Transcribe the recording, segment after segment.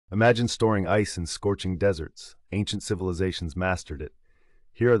Imagine storing ice in scorching deserts. Ancient civilizations mastered it.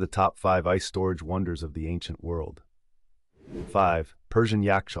 Here are the top 5 ice storage wonders of the ancient world. 5. Persian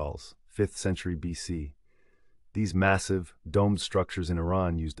yakshals, 5th century BC. These massive, domed structures in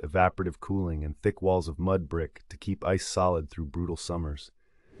Iran used evaporative cooling and thick walls of mud brick to keep ice solid through brutal summers.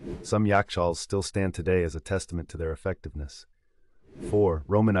 Some yakshals still stand today as a testament to their effectiveness. 4.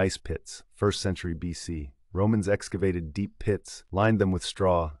 Roman ice pits, 1st century BC. Romans excavated deep pits, lined them with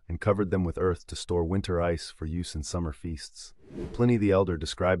straw, and covered them with earth to store winter ice for use in summer feasts. Pliny the Elder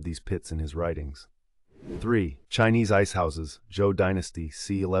described these pits in his writings. 3. Chinese ice houses, Zhou dynasty,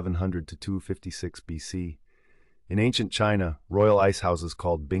 c. 1100 to 256 BC. In ancient China, royal ice houses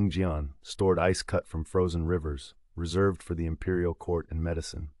called bingjian stored ice cut from frozen rivers, reserved for the imperial court and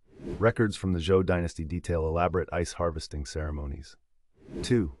medicine. Records from the Zhou dynasty detail elaborate ice harvesting ceremonies.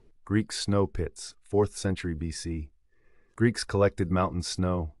 2. Greek snow pits, 4th century BC. Greeks collected mountain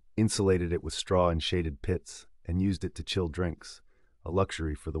snow, insulated it with straw in shaded pits, and used it to chill drinks, a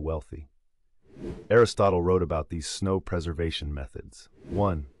luxury for the wealthy. Aristotle wrote about these snow preservation methods.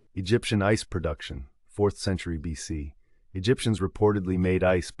 1. Egyptian ice production, 4th century BC. Egyptians reportedly made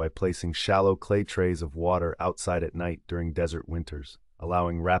ice by placing shallow clay trays of water outside at night during desert winters,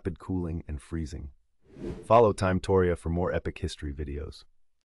 allowing rapid cooling and freezing. Follow Timetoria for more epic history videos.